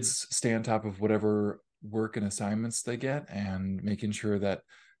kids stay on top of whatever work and assignments they get, and making sure that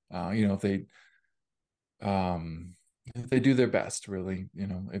if they do their best, really,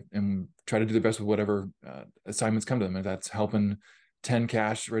 and try to do their best with whatever assignments come to them. If that's helping 10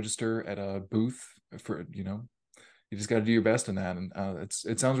 cash register at a booth you just got to do your best in that. And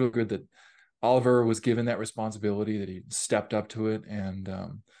it sounds real good that Oliver was given that responsibility, that he stepped up to it, and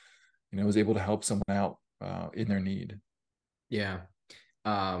was able to help someone out in their need. Yeah.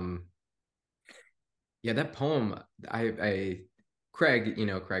 Yeah, that poem, Craig's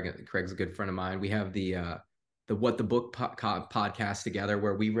a good friend of mine. We have the What the Book podcast together,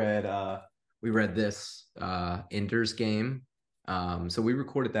 where we read this Ender's Game. So we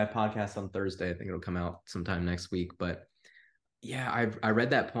recorded that podcast on Thursday. I think it'll come out sometime next week. But yeah, I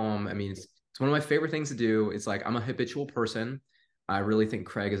read that poem. I mean, it's one of my favorite things to do. It's like I'm a habitual person. I really think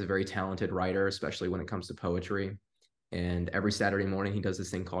Craig is a very talented writer, especially when it comes to poetry. And every Saturday morning, he does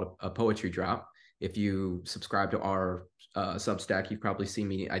this thing called a poetry drop. If you subscribe to our Substack, you've probably seen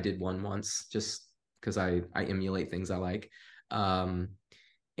me. I did one once just because I emulate things I like. And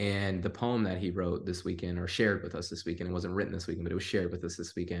the poem that he wrote this weekend, or shared with us this weekend, it wasn't written this weekend, but it was shared with us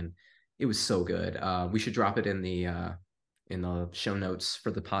this weekend. It was so good. We should drop it in the show notes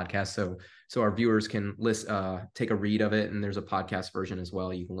for the podcast, so our viewers can take a read of it. And there's a podcast version as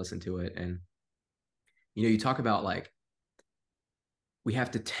well. You can listen to it. And you talk about like we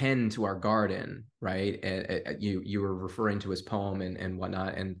have to tend to our garden, right? You were referring to his poem and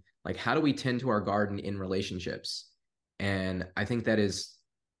whatnot, and like how do we tend to our garden in relationships? And I think that is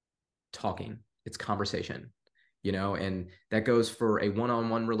talking. It's conversation, and that goes for a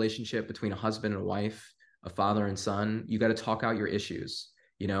one-on-one relationship between a husband and a wife, a father and son. You got to talk out your issues,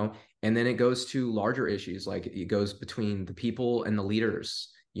 and then it goes to larger issues, like it goes between the people and the leaders,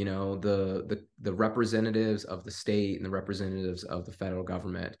 the representatives of the state and the representatives of the federal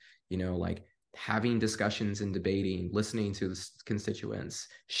government, like having discussions and debating, listening to the constituents,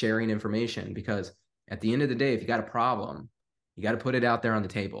 sharing information. Because at the end of the day, if you got a problem, you got to put it out there on the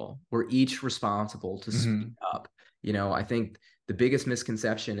table. We're each responsible to speak up. I think the biggest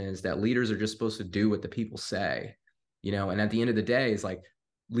misconception is that leaders are just supposed to do what the people say, and at the end of the day, it's like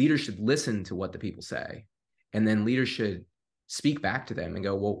leaders should listen to what the people say. And then leaders should speak back to them and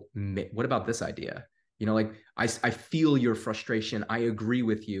go, well, what about this idea? Like I feel your frustration. I agree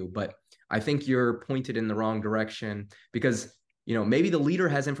with you, but I think you're pointed in the wrong direction because maybe the leader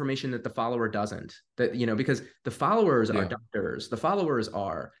has information that the follower doesn't, because the followers are doctors, the followers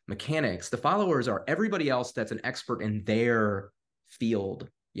are mechanics, the followers are everybody else that's an expert in their field,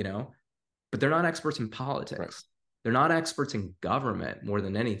 but they're not experts in politics. Right. They're not experts in government more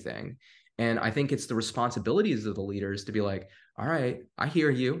than anything. And I think it's the responsibilities of the leaders to be like, all right, I hear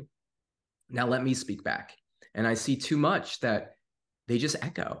you. Now let me speak back. And I see too much that they just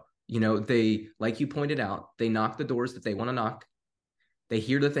echo. They, like you pointed out, they knock the doors that they want to knock. They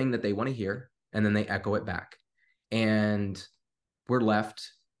hear the thing that they want to hear, and then they echo it back. And we're left.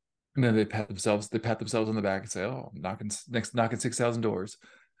 And then they pat themselves on the back and say, oh, knocking 6,000 doors.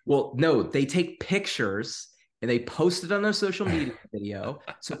 Well, no, they take pictures and they post it on their social media video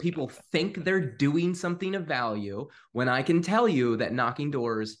so people think they're doing something of value, when I can tell you that knocking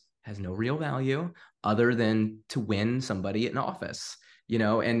doors has no real value other than to win somebody in office,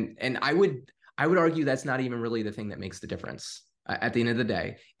 and I would argue that's not even really the thing that makes the difference. At the end of the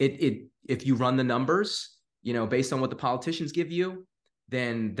day, if you run the numbers, based on what the politicians give you,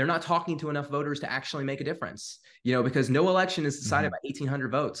 then they're not talking to enough voters to actually make a difference, because no election is decided Mm-hmm. by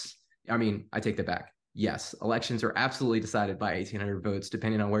 1,800 votes. I mean, I take that back. Yes, elections are absolutely decided by 1,800 votes,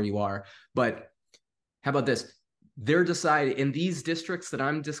 depending on where you are. But how about this? They're decided in these districts that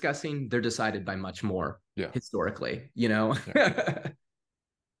I'm discussing, they're decided by much more Yeah. historically, Yeah.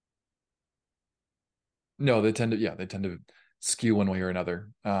 No, they tend to skew one way or another,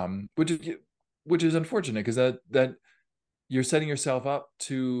 which is unfortunate because that you're setting yourself up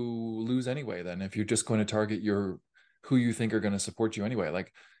to lose anyway. Then, if you're just going to target your who you think are going to support you anyway,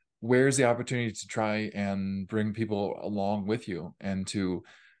 like where's the opportunity to try and bring people along with you and to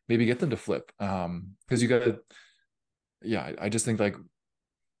maybe get them to flip? Because you got to, yeah, I just think like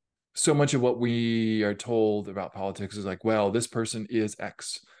so much of what we are told about politics is like, well, this person is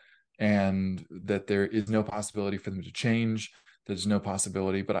X, and that there is no possibility for them to change. There's no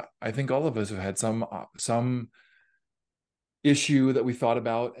possibility, but I think all of us have had some issue that we thought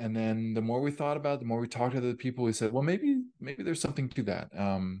about, and then the more we thought about it, the more we talked to the people, we said, well, maybe there's something to that.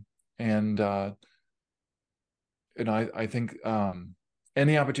 And I think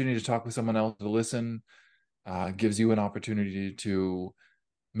any opportunity to talk with someone else, to listen, gives you an opportunity to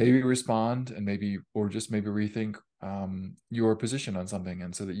maybe respond and maybe or just maybe rethink your position on something,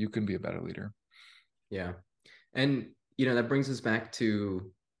 and so that you can be a better leader. Yeah. And that brings us back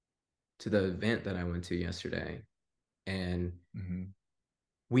to the event that I went to yesterday. And Mm-hmm.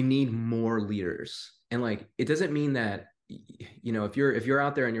 we need more leaders. And like it doesn't mean that if you're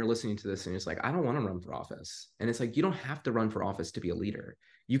out there and you're listening to this and it's like, I don't want to run for office. And it's like, you don't have to run for office to be a leader.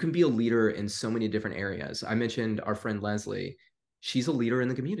 You can be a leader in so many different areas. I mentioned our friend Leslie. She's a leader in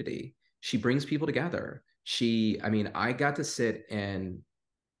the community. She brings people together. I mean, I got to sit and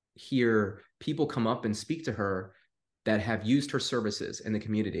hear people come up and speak to her that have used her services in the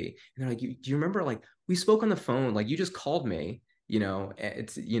community. And they're like, do you remember, like, we spoke on the phone, like you just called me,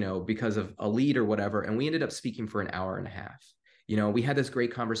 it's, because of a lead or whatever. And we ended up speaking for an hour and a half. We had this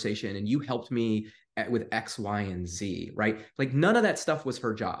great conversation and you helped me with X, Y, and Z, right? Like none of that stuff was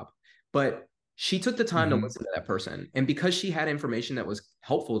her job, but she took the time to Mm-hmm. listen to that person. And because she had information that was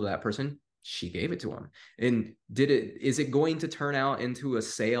helpful to that person, she gave it to him. And is it going to turn out into a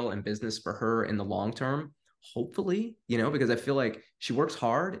sale and business for her in the long term? Hopefully, because I feel like she works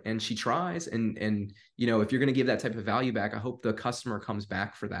hard and she tries. And if you're going to give that type of value back, I hope the customer comes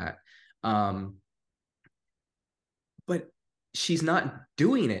back for that. Um, but she's not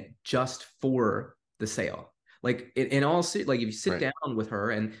doing it just for the sale. Like in all, like if you sit Right. down with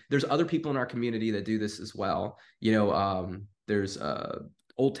her, and there's other people in our community that do this as well. There's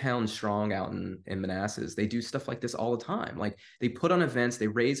Old Town Strong out in Manassas. They do stuff like this all the time. Like they put on events, they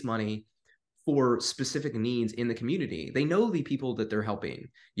raise money for specific needs in the community. They know the people that they're helping.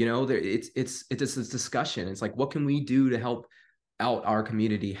 It's this discussion. It's like, what can we do to help out our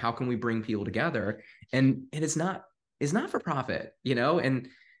community? How can we bring people together? And it's not for profit. And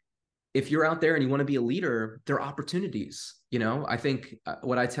if you're out there and you want to be a leader, there are opportunities. I think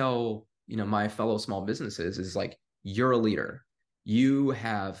what I tell my fellow small businesses is like, you're a leader. You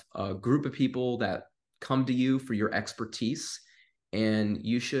have a group of people that come to you for your expertise, and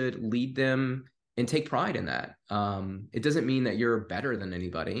you should lead them and take pride in that. It doesn't mean that you're better than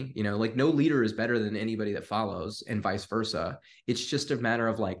anybody. Like no leader is better than anybody that follows, and vice versa. It's just a matter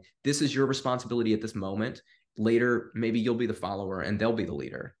of like, this is your responsibility at this moment. Later, maybe you'll be the follower and they'll be the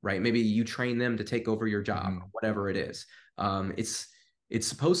leader, right? Maybe you train them to take over your job, Mm-hmm. or whatever it is. It's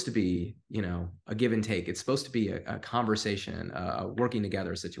supposed to be, a give and take. It's supposed to be a conversation, a working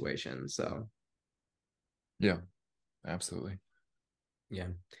together situation. So Yeah, absolutely. yeah.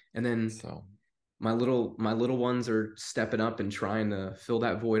 And then So my little ones are stepping up and trying to fill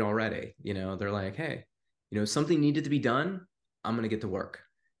that void already. They're like, hey, something needed to be done. I'm going to get to work.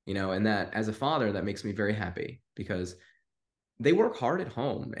 And that, as a father, that makes me very happy because they work hard at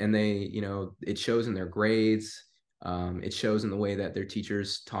home, and it shows in their grades. It shows in the way that their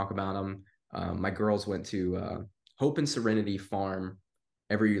teachers talk about them. My girls went to Hope and Serenity Farm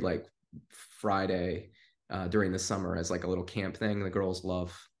every like Friday during the summer as like a little camp thing. The girls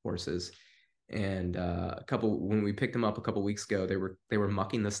love horses, and when we picked them up a couple weeks ago, they were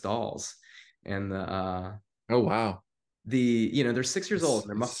mucking the stalls, and oh wow, they're 6 years old,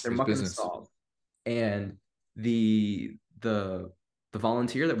 and they're it's mucking the business. stalls, and the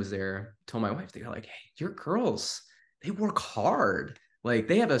volunteer that was there told my wife, they're like, hey, your girls, they work hard, like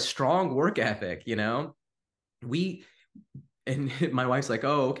they have a strong work ethic. We and my wife's like,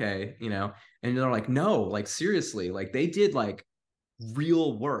 oh, okay, and they're like, no, like seriously, like they did like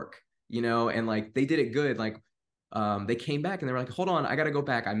real work, and like they did it good. Like they came back and they were like, hold on, I gotta go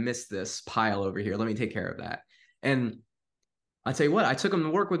back, I missed this pile over here, let me take care of that. And I tell you what, I took them to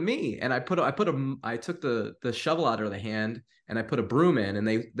work with me, and I took the shovel out of the hand, and I put a broom in, and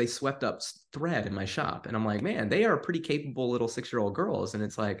they swept up thread in my shop, and I'm like, man, they are pretty capable little 6-year-old girls, and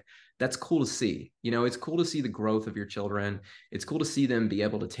it's like that's cool to see. You know, it's cool to see the growth of your children. It's cool to see them be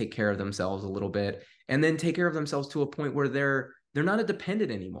able to take care of themselves a little bit, and then take care of themselves to a point where they're not a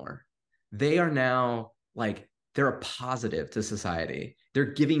dependent anymore. They are now like they're a positive to society. They're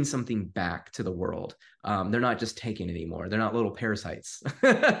giving something back to the world. They're not just taking anymore. They're not little parasites.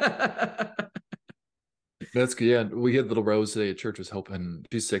 That's good. Yeah, we had little Rose today at church was helping.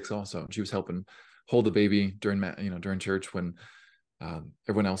 She's 6 also. She was helping hold the baby during church when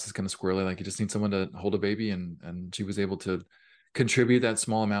everyone else is kind of squirrely. Like you just need someone to hold a baby, and she was able to contribute that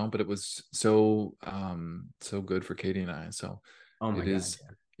small amount, but it was so good for Katie and I. So Oh my it God. is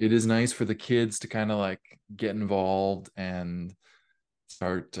it is nice for the kids to kind of like get involved and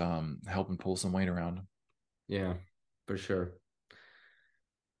start helping pull some weight around. Yeah, for sure.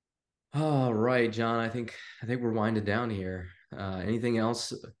 All right, John. I think we're winding down here. Anything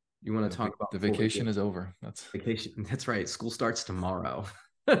else you want to talk about The before we vacation get is over. That's vacation? That's right. School starts tomorrow.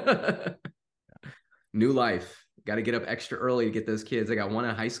 New life. Got to get up extra early to get those kids. I got one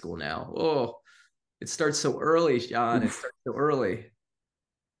in high school now. Oh, it starts so early, John. It oof. starts so early.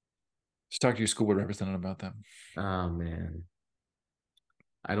 Just talk to your school board representative about that. Oh man.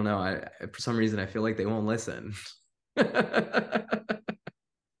 I don't know. For some reason I feel like they won't listen.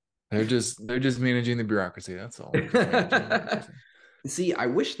 They're just managing the bureaucracy. That's all. They're just managing the bureaucracy. See, I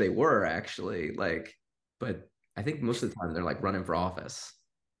wish they were actually but I think most of the time they're like running for office,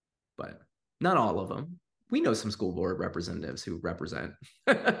 but not all of them. We know some school board representatives who represent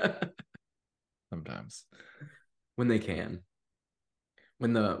Sometimes when they can,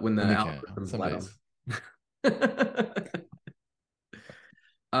 when the when they can. algorithms Some let days. them.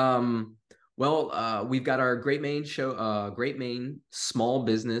 Um, well, we've got our Great Maine Small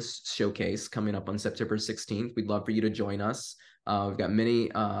Business Showcase coming up on September 16th. We'd love for you to join us. We've got many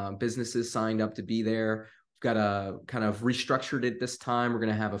businesses signed up to be there. We've got a kind of restructured it this time. We're going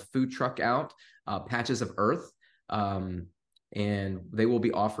to have a food truck out, Patches of Earth. And they will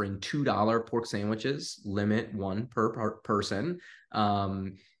be offering $2 pork sandwiches, limit one per person.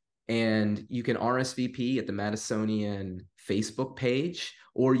 Um, and you can RSVP at the Madisonian Facebook page,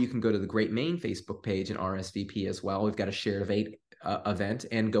 or you can go to the Great Maine Facebook page and RSVP as well. We've got a Shared of Eight event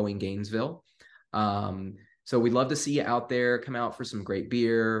and Going Gainesville. So we'd love to see you out there. Come out for some great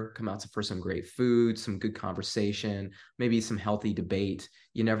beer, come out for some great food, some good conversation, maybe some healthy debate.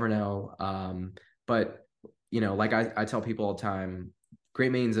 You never know. But, like I tell people all the time,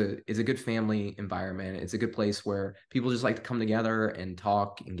 Great Maine is a good family environment. It's a good place where people just like to come together and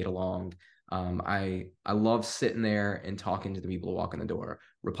talk and get along. I love sitting there and talking to the people who walk in the door.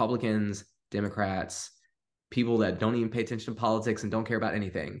 Republicans, Democrats, people that don't even pay attention to politics and don't care about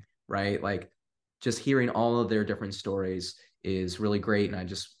anything, right? Like just hearing all of their different stories is really great. And I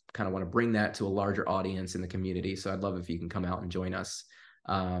just kind of want to bring that to a larger audience in the community. So I'd love if you can come out and join us.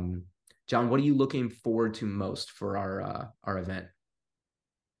 John, what are you looking forward to most for our event?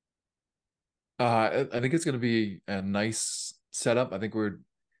 I think it's going to be a nice setup. I think we're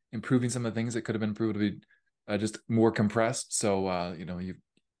improving some of the things that could have been improved to be just more compressed. So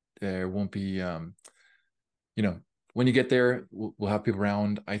there won't be when you get there, we'll have people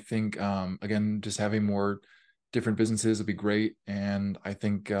around. I think again, just having more different businesses would be great. And I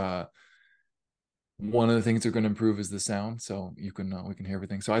think one of the things they're going to improve is the sound, so we can hear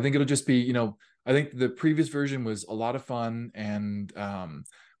everything. So I think it'll just be, I think the previous version was a lot of fun, and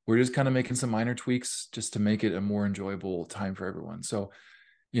we're just kind of making some minor tweaks just to make it a more enjoyable time for everyone. So,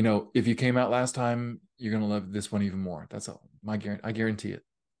 if you came out last time, you're going to love this one even more. That's all. I guarantee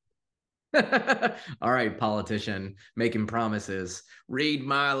it. All right, politician making promises. Read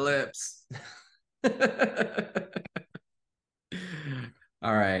my lips.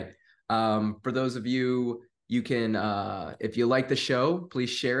 All right. For those of you, you can, if you like the show, please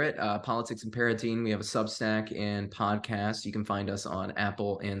share it. Politics and Parenting. We have a Substack and podcast. You can find us on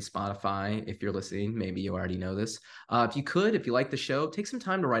Apple and Spotify. If you're listening, maybe you already know this. If you like the show, take some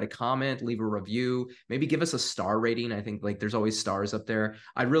time to write a comment, leave a review, maybe give us a star rating. I think like there's always stars up there.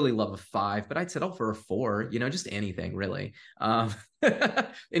 I'd really love a 5, but I'd settle for a 4. Just anything really.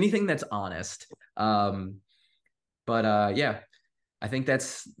 Anything that's honest. But yeah. I think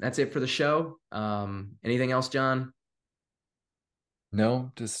that's it for the show. Anything else, John?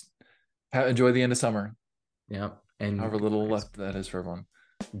 No, just enjoy the end of summer. Yeah. And However little left that is for everyone.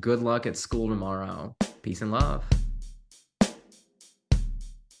 good luck at school tomorrow. Peace and love.